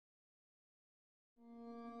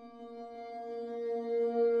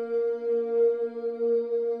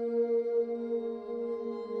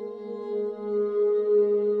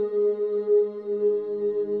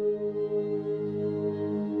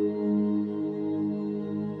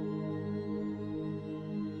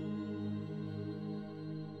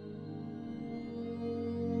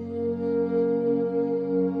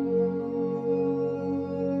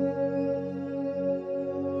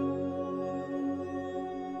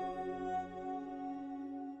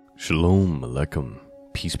Shalom Aleichem.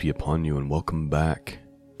 Peace be upon you and welcome back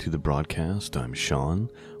to the broadcast. I'm Sean.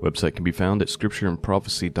 Website can be found at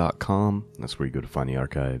scriptureandprophecy.com. That's where you go to find the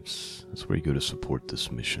archives. That's where you go to support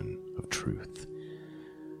this mission of truth.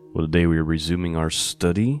 Well, today we are resuming our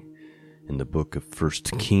study in the book of 1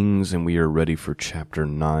 Kings, and we are ready for chapter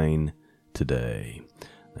 9 today.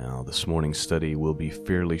 Now, this morning's study will be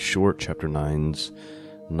fairly short. Chapter 9's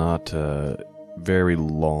not very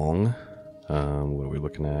long. What are we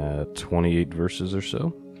looking at? 28 verses or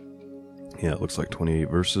so? Yeah, it looks like 28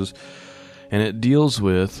 verses. And it deals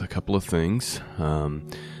with a couple of things.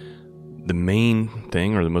 The main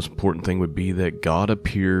thing, or the most important thing, would be that God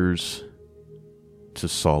appears to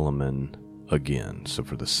Solomon again. So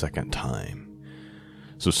for the second time.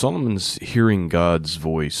 So Solomon's hearing God's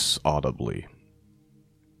voice audibly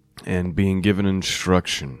and being given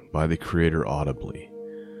instruction by the Creator audibly.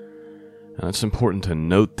 And it's important to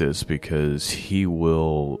note this because he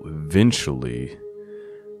will eventually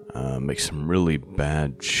make some really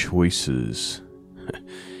bad choices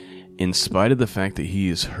in spite of the fact that he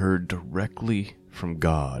is heard directly from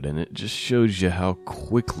God. And it just shows you how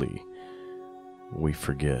quickly we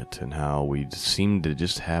forget and how we seem to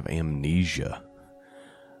just have amnesia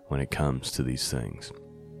when it comes to these things.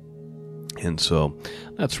 And so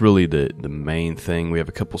that's really the main thing. We have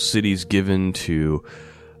a couple cities given to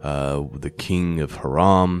the king of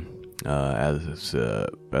Hiram, as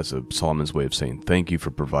Solomon's way of saying thank you for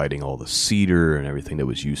providing all the cedar and everything that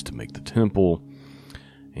was used to make the temple.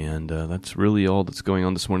 And that's really all that's going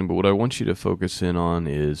on this morning. But what I want you to focus in on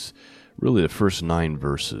is really the first 9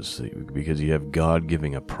 verses, because you have God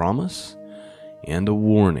giving a promise and a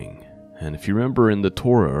warning. And if you remember in the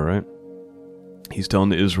Torah, right, he's telling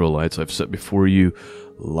the Israelites, I've set before you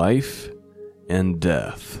life and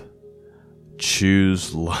death.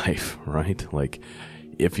 Choose life, right? Like,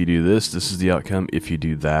 if you do this, this is the outcome. If you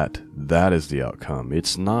do that, that is the outcome.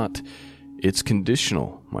 It's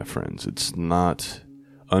conditional, my friends. It's not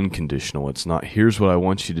unconditional. It's not, here's what I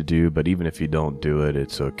want you to do, but even if you don't do it,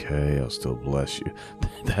 it's okay. I'll still bless you.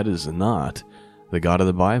 That is not the God of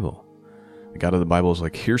the Bible. The God of the Bible is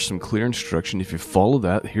like, here's some clear instruction. If you follow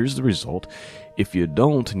that, here's the result. If you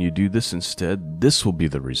don't and you do this instead, this will be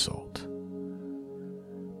the result.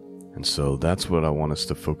 And so that's what I want us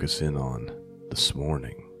to focus in on this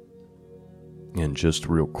morning. And just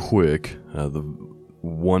real quick, the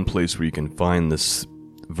one place where you can find this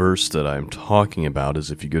verse that I'm talking about is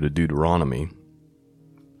if you go to Deuteronomy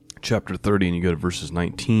chapter 30 and you go to verses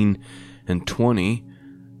 19 and 20.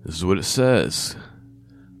 This is what it says.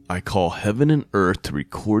 I call heaven and earth to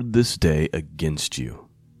record this day against you,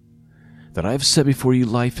 that I have set before you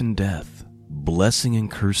life and death, blessing and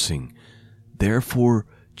cursing. Therefore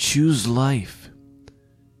choose life,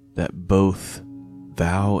 that both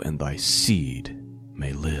thou and thy seed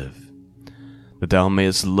may live, that thou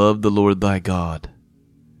mayest love the Lord thy God,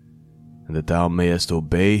 and that thou mayest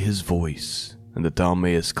obey his voice, and that thou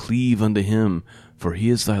mayest cleave unto him, for he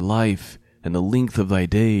is thy life and the length of thy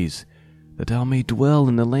days, that thou may dwell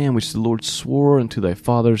in the land which the Lord swore unto thy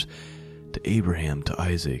fathers, to Abraham, to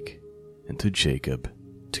Isaac, and to Jacob,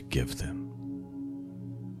 to give them.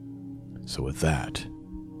 So with that,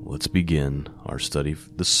 let's begin our study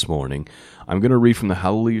this morning. I'm going to read from the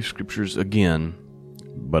Hallelujah Scriptures again,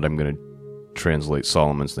 but I'm going to translate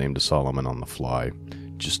Solomon's name to Solomon on the fly,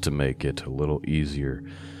 just to make it a little easier.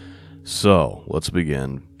 So, let's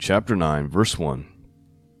begin. Chapter 9, verse 1.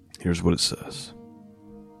 Here's what it says.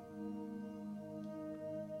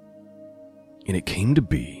 And it came to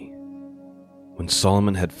be, when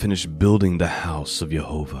Solomon had finished building the house of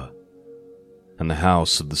Jehovah, and the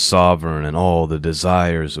house of the sovereign, and all the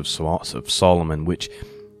desires of Solomon, which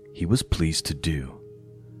he was pleased to do,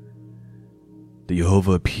 that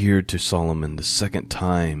Jehovah appeared to Solomon the second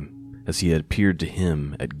time, as he had appeared to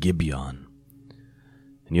him at Gibeon.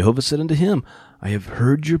 And Jehovah said unto him, I have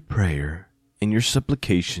heard your prayer and your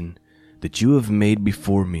supplication that you have made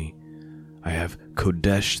before me. I have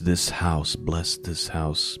kodeshed this house, blessed this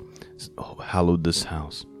house, hallowed this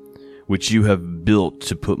house, which you have built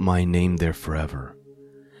to put my name there forever.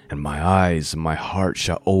 And my eyes and my heart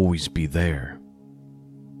shall always be there.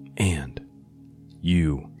 And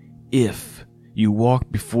you, if you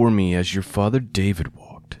walk before me as your father David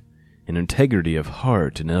walked, in integrity of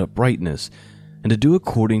heart and in uprightness, and to do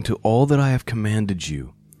according to all that I have commanded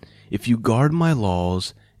you, if you guard my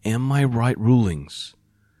laws and my right rulings,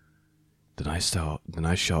 then I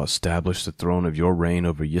shall establish the throne of your reign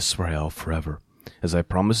over Israel forever, as I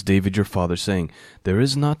promised David your father, saying, there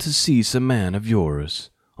is not to cease a man of yours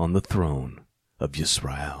on the throne of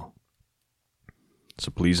Israel. So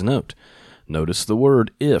please notice the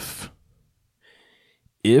word if.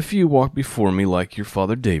 If you walk before me like your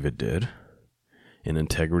father David did, in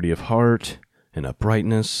integrity of heart and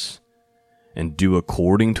uprightness, and do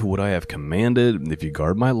according to what I have commanded, if you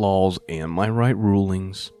guard my laws and my right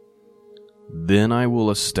rulings, then I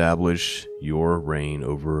will establish your reign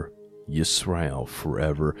over Yisrael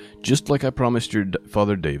forever, just like I promised your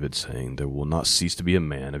father David, saying, there will not cease to be a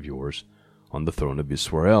man of yours on the throne of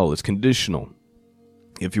Yisrael. It's conditional.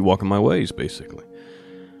 If you walk in my ways, basically.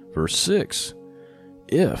 Verse 6,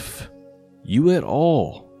 if you at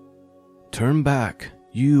all turn back,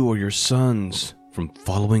 you or your sons, from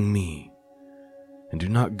following me, and do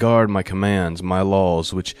not guard my commands, my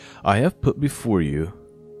laws, which I have put before you,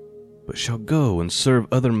 but shall go and serve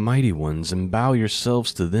other mighty ones, and bow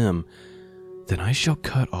yourselves to them, then I shall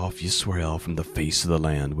cut off Yisrael from the face of the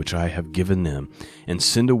land which I have given them, and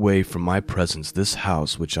send away from my presence this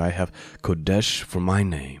house which I have Kodesh for my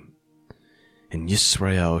name. And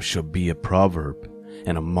Yisrael shall be a proverb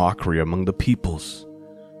and a mockery among the peoples.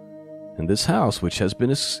 And this house which has been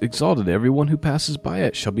exalted, everyone who passes by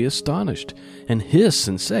it shall be astonished, and hiss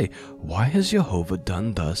and say, why has Jehovah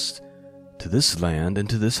done thus to this land and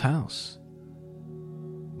to this house?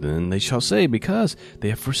 Then they shall say, because they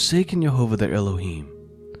have forsaken Jehovah their Elohim,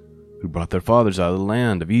 who brought their fathers out of the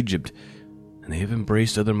land of Egypt, and they have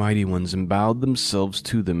embraced other mighty ones, and bowed themselves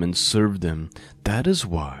to them, and served them. That is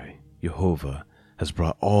why Jehovah has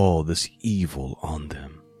brought all this evil on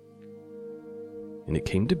them. And it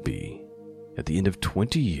came to be, at the end of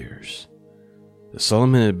 20 years, that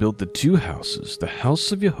Solomon had built the two houses, the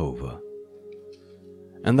house of Jehovah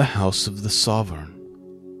and the house of the sovereign.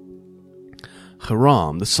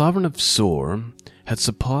 Hiram, the sovereign of Sor, had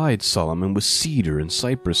supplied Solomon with cedar and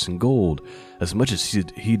cypress and gold, as much as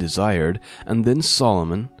he desired, and then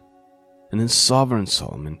sovereign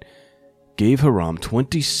Solomon gave Hiram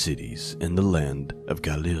 20 cities in the land of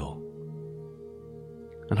Galil.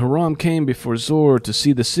 And Hiram came before Zor to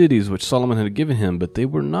see the cities which Solomon had given him, but they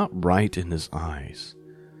were not right in his eyes.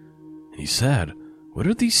 And he said, what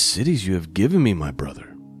are these cities you have given me, my brother?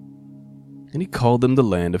 And he called them the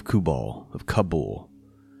land of Kabul,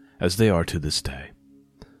 as they are to this day.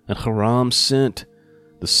 And Hiram sent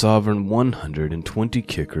the sovereign 120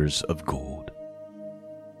 kickers of gold.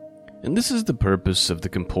 And this is the purpose of the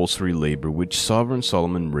compulsory labor which sovereign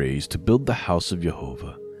Solomon raised to build the house of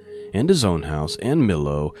Jehovah, and his own house, and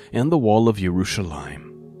Millo, and the wall of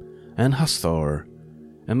Jerusalem, and Hastar,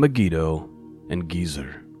 and Megiddo, and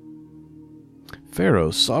Gezer.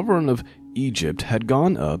 Pharaoh, sovereign of Egypt, had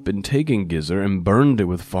gone up and taken Gezer, and burned it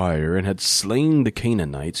with fire, and had slain the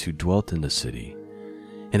Canaanites who dwelt in the city,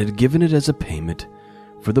 and had given it as a payment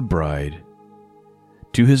for the bride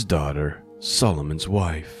to his daughter, Solomon's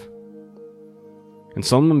wife. And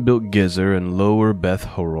Solomon built Gezer and lower Beth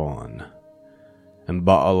Horon, and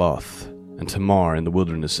Baaloth, and Tamar in the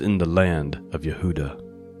wilderness in the land of Yehudah.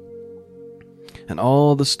 And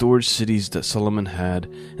all the storage cities that Solomon had,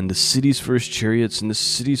 and the city's first chariots, and the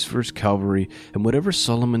city's first cavalry, and whatever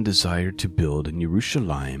Solomon desired to build in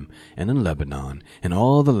Jerusalem and in Lebanon, and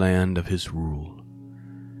all the land of his rule.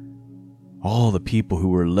 All the people who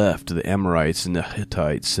were left, the Amorites, and the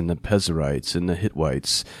Hittites, and the Pezerites, and the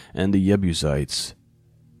Hittites, and the Jebusites,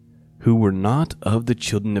 who were not of the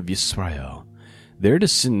children of Israel, their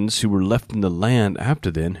descendants who were left in the land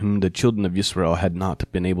after them, whom the children of Israel had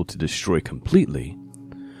not been able to destroy completely,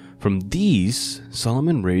 from these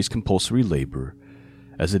Solomon raised compulsory labor,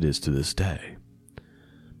 as it is to this day.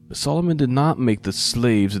 But Solomon did not make the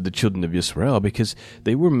slaves of the children of Israel, because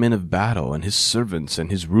they were men of battle, and his servants, and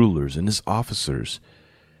his rulers, and his officers,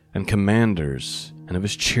 and commanders, and of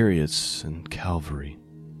his chariots and cavalry.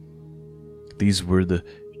 These were the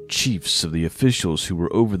chiefs of the officials who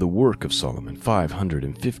were over the work of Solomon,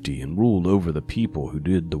 550, and ruled over the people who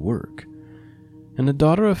did the work. And the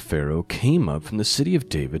daughter of Pharaoh came up from the city of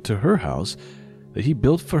David to her house that he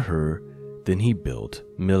built for her. Then he built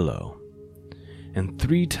Millo. And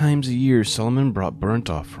 3 times a year Solomon brought burnt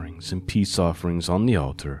offerings and peace offerings on the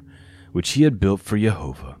altar, which he had built for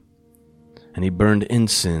Jehovah. And he burned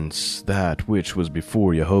incense, that which was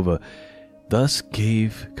before Jehovah, thus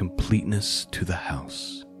gave completeness to the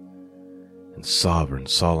house. And sovereign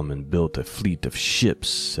Solomon built a fleet of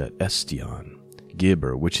ships at Estion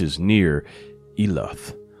Geber, which is near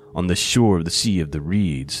Elath, on the shore of the Sea of the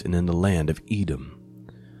Reeds, and in the land of Edom.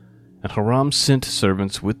 And Hiram sent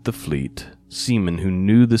servants with the fleet, seamen who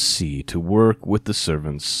knew the sea, to work with the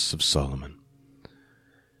servants of Solomon.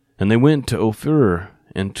 And they went to Ophir,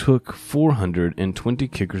 and took 420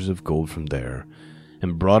 kickers of gold from there,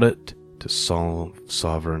 and brought it to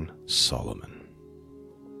sovereign Solomon.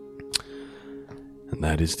 And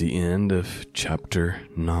that is the end of chapter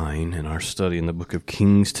 9 in our study in the book of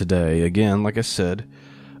Kings today. Again, like I said,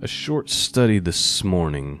 a short study this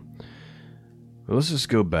morning. But let's just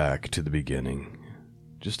go back to the beginning.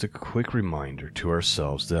 Just a quick reminder to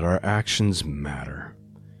ourselves that our actions matter.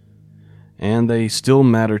 And they still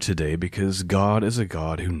matter today because God is a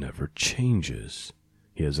God who never changes.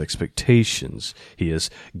 He has expectations. He has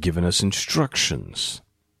given us instructions.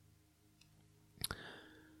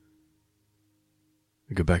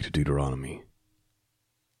 We go back to Deuteronomy.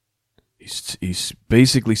 He's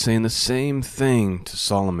basically saying the same thing to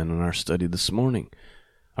Solomon in our study this morning.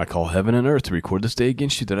 I call heaven and earth to record this day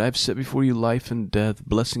against you, that I have set before you life and death,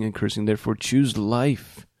 blessing and cursing. Therefore choose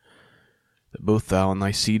life, that both thou and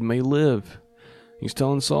thy seed may live. He's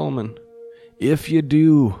telling Solomon, if you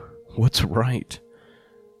do what's right,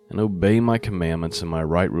 and obey my commandments and my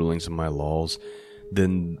right rulings and my laws,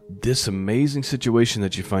 then this amazing situation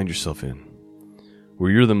that you find yourself in,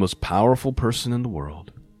 where you're the most powerful person in the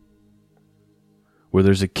world, where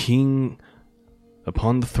there's a king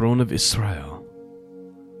upon the throne of Israel,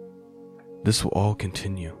 this will all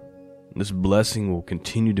continue. This blessing will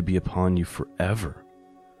continue to be upon you forever.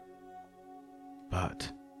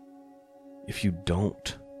 But if you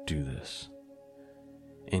don't do this,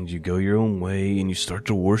 and you go your own way, and you start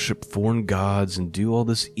to worship foreign gods and do all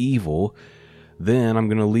this evil, then I'm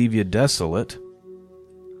going to leave you desolate,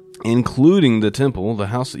 including the temple, the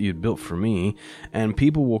house that you had built for me, and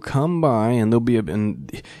people will come by, and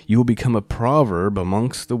you will become a proverb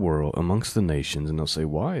amongst the world, amongst the nations, and they'll say,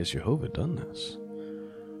 why has Jehovah done this?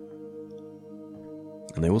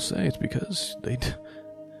 And they will say, it's because they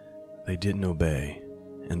didn't obey,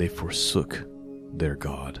 and they forsook their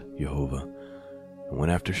God, Jehovah, and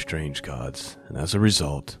went after strange gods, and as a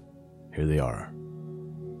result, here they are.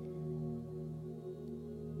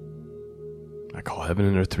 I call heaven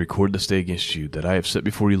and earth to record this day against you, that I have set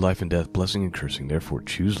before you life and death, blessing and cursing. Therefore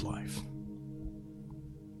choose life,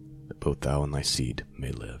 that both thou and thy seed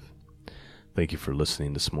may live. Thank you for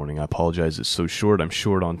listening this morning. I apologize it's so short. I'm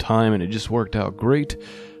short on time, and it just worked out great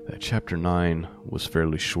that chapter 9 was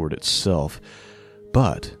fairly short itself.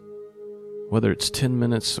 But whether it's 10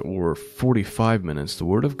 minutes or 45 minutes, the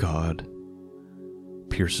Word of God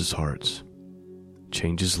pierces hearts,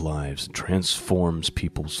 changes lives, transforms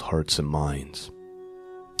people's hearts and minds.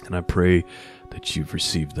 And I pray that you've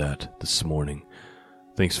received that this morning.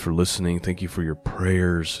 Thanks for listening. Thank you for your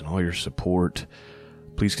prayers and all your support.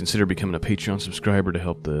 Please consider becoming a Patreon subscriber to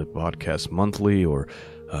help the podcast monthly, or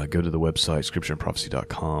go to the website,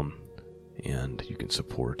 scriptureandprophecy.com, and you can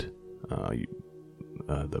support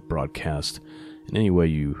the broadcast in any way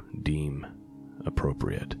you deem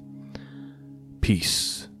appropriate.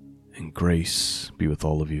 Peace and grace be with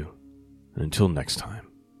all of you. And until next time,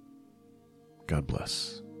 God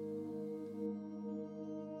bless.